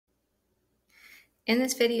In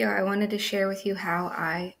this video, I wanted to share with you how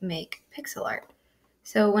I make pixel art.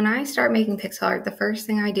 So when I start making pixel art, the first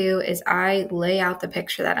thing I do is I lay out the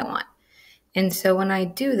picture that I want. And so when I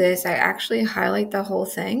do this, I actually highlight the whole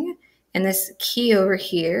thing. And this key over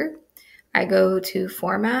here, I go to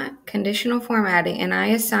Format, Conditional Formatting, and I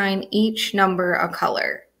assign each number a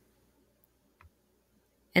color.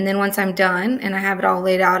 And then once I'm done and I have it all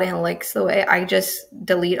laid out and it likes the way, I just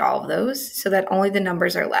delete all of those so that only the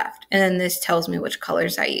numbers are left. And then this tells me which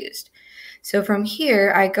colors I used. So from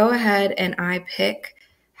here, I go ahead and I pick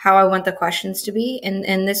how I want the questions to be. And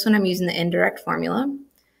this one, I'm using the indirect formula.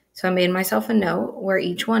 So I made myself a note where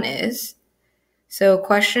each one is. So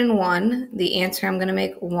question 1, the answer, I'm going to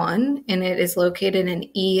make 1, and it is located in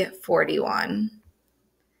E41.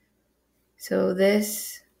 So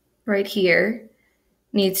this right here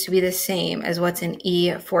needs to be the same as what's in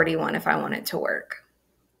E41 if I want it to work.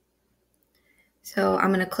 So I'm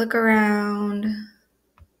going to click around.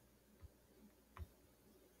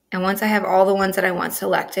 And once I have all the ones that I want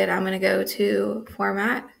selected, I'm going to go to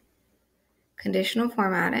Format, Conditional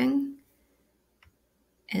Formatting,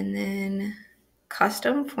 and then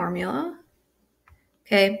Custom Formula.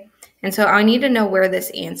 Okay, and so I need to know where this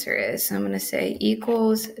answer is. So I'm going to say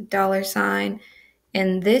equals $,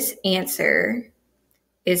 and this answer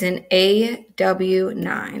is an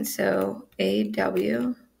AW9. So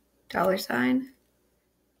AW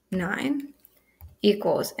 $9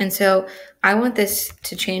 equals. And so I want this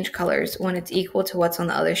to change colors when it's equal to what's on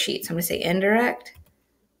the other sheet. So I'm going to say indirect,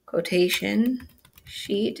 quotation,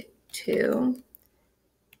 sheet 2,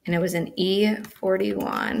 and it was an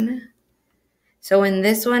E41. So when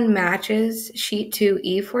this one matches sheet 2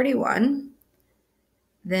 E41,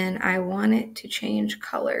 then I want it to change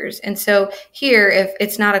colors. And so here, if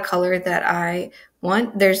it's not a color that I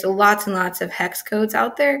want, there's lots and lots of hex codes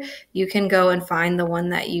out there. You can go and find the one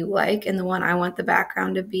that you like. And the one I want the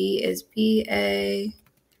background to be is BAFFC9.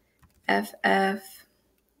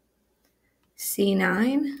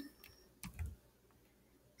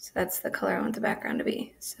 So that's the color I want the background to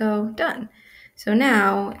be. So done. So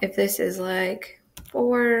now if this is like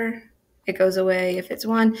 4, it goes away if it's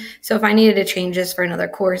 1. So if I needed to change this for another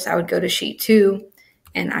course, I would go to sheet 2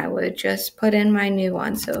 and I would just put in my new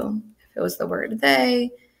one. So if it was the word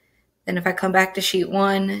they, then if I come back to sheet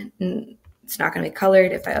 1, it's not going to be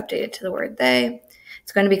colored. If I update it to the word they,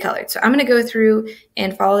 it's going to be colored. So I'm going to go through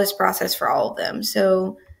and follow this process for all of them.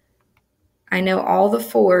 So I know all the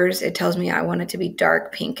 4s, it tells me I want it to be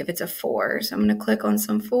dark pink if it's a 4. So I'm going to click on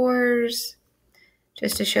some 4s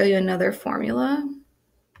just to show you another formula.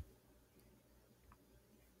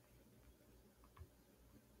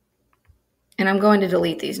 And I'm going to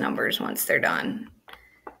delete these numbers once they're done.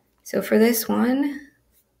 So for this one,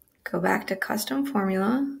 go back to custom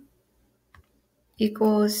formula,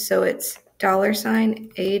 equals, so it's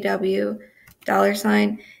 $AW,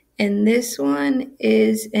 $, and this one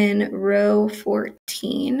is in row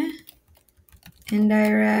 14,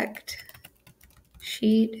 indirect,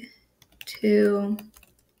 sheet 2,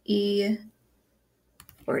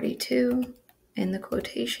 E42, in the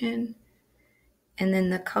quotation. And then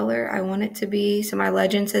the color I want it to be, so my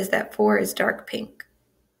legend says that 4 is dark pink.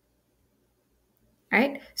 All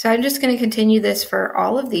right, so I'm just going to continue this for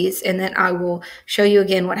all of these, and then I will show you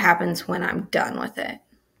again what happens when I'm done with it.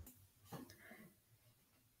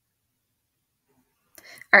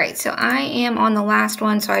 All right, so I am on the last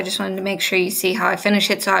one, so I just wanted to make sure you see how I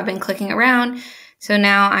finish it. So I've been clicking around. So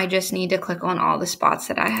now I just need to click on all the spots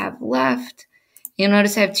that I have left. You'll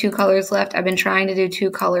notice I have 2 colors left. I've been trying to do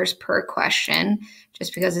 2 colors per question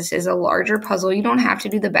just because this is a larger puzzle. You don't have to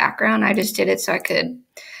do the background. I just did it so I could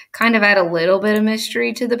kind of add a little bit of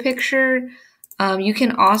mystery to the picture. You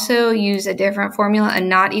can also use a different formula, a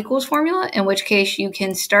not equals formula, in which case you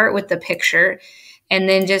can start with the picture and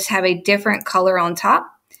then just have a different color on top,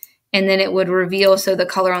 and then it would reveal so the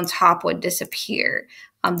color on top would disappear.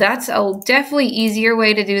 That's a definitely easier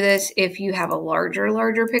way to do this if you have a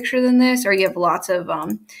larger picture than this, or you have lots of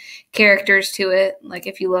characters to it. Like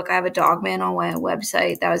if you look, I have a dog man on my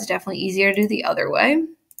website. That was definitely easier to do the other way.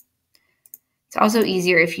 It's also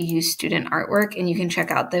easier if you use student artwork, and you can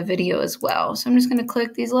check out the video as well. So I'm just going to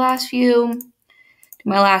click these last few, do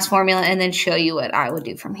my last formula, and then show you what I would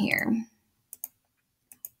do from here.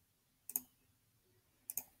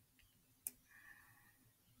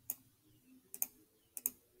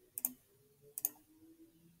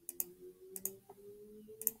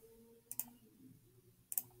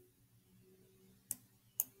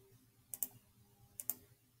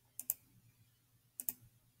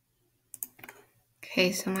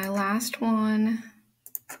 Okay, so my last one.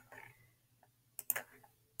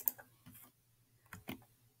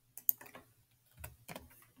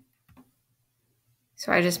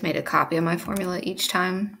 So I just made a copy of my formula each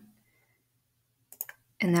time.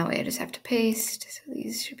 And that way I just have to paste. So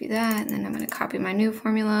these should be that. And then I'm going to copy my new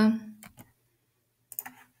formula.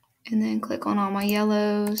 And then click on all my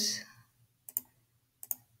yellows.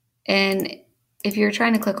 And if you're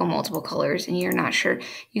trying to click on multiple colors and you're not sure,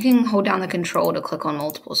 you can hold down the control to click on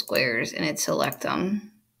multiple squares and it select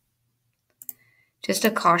them. Just a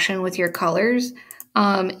caution with your colors.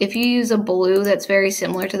 If you use a blue that's very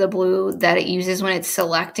similar to the blue that it uses when it's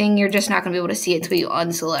selecting, you're just not going to be able to see it until you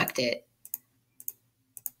unselect it.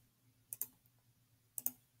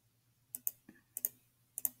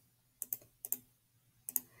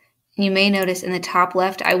 You may notice in the top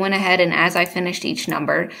left, I went ahead and as I finished each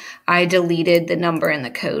number, I deleted the number and the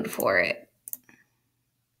code for it.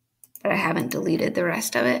 But I haven't deleted the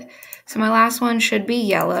rest of it. So my last one should be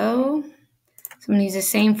yellow. So I'm going to use the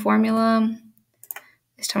same formula.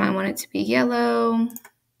 This time I want it to be yellow. All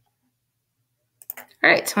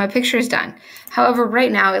right, so my picture is done. However,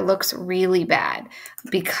 right now it looks really bad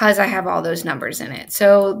because I have all those numbers in it.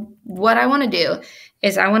 So what I want to do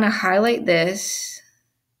is I want to highlight this.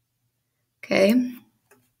 Okay. And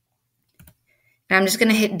I'm just going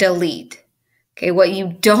to hit delete. Okay. What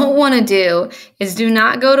you don't want to do is do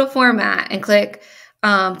not go to format and click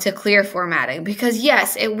to clear formatting, because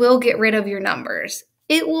yes, it will get rid of your numbers.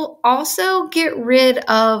 It will also get rid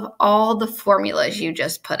of all the formulas you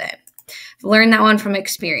just put in. I've learned that one from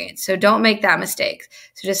experience. So don't make that mistake.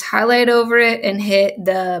 So just highlight over it and hit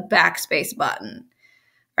the backspace button.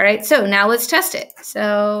 All right. So now let's test it.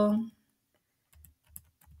 So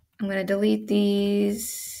I'm going to delete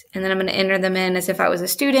these, and then I'm going to enter them in as if I was a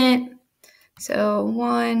student. So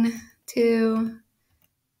 1, 2.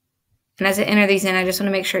 And as I enter these in, I just want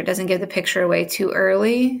to make sure it doesn't give the picture away too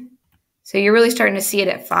early. So you're really starting to see it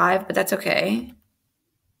at 5, but that's okay.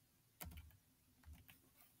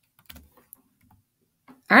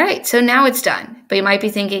 All right, so now it's done. But you might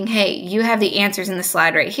be thinking, hey, you have the answers in the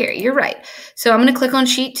slide right here. You're right. So I'm going to click on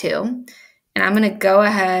sheet 2. And I'm going to go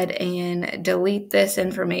ahead and delete this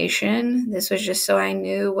information. This was just so I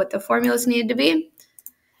knew what the formulas needed to be.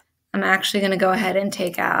 I'm actually going to go ahead and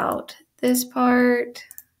take out this part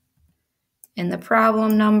and the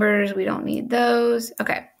problem numbers. We don't need those.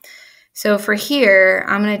 Okay. So for here,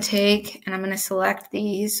 I'm going to take and I'm going to select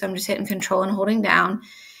these. So I'm just hitting Control and holding down.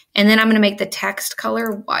 And then I'm going to make the text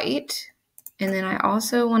color white. And then I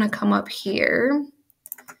also want to come up here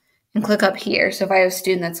and click up here. So if I have a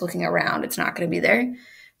student that's looking around, it's not going to be there.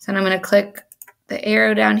 So I'm going to click the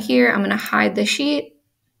arrow down here. I'm going to hide the sheet.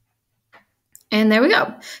 And there we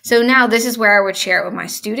go. So now this is where I would share it with my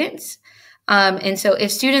students. And so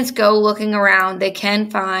if students go looking around, they can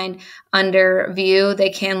find under view, they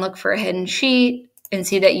can look for a hidden sheet and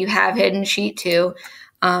see that you have hidden sheet 2.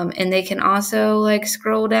 And they can also like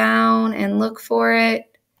scroll down and look for it.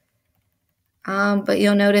 But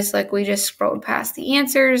you'll notice like we just scrolled past the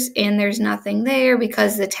answers and there's nothing there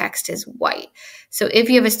because the text is white. So if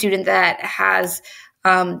you have a student that has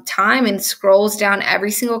time and scrolls down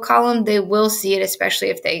every single column, they will see it, especially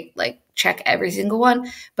if they like check every single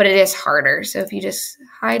one, but it is harder. So if you just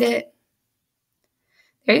hide it,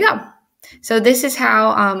 there you go. So this is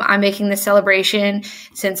how I'm making this celebration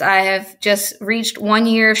since I have just reached 1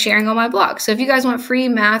 year of sharing on my blog. So if you guys want free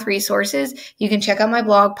math resources, you can check out my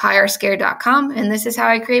blog, pyrScared.com, and this is how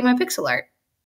I create my pixel art.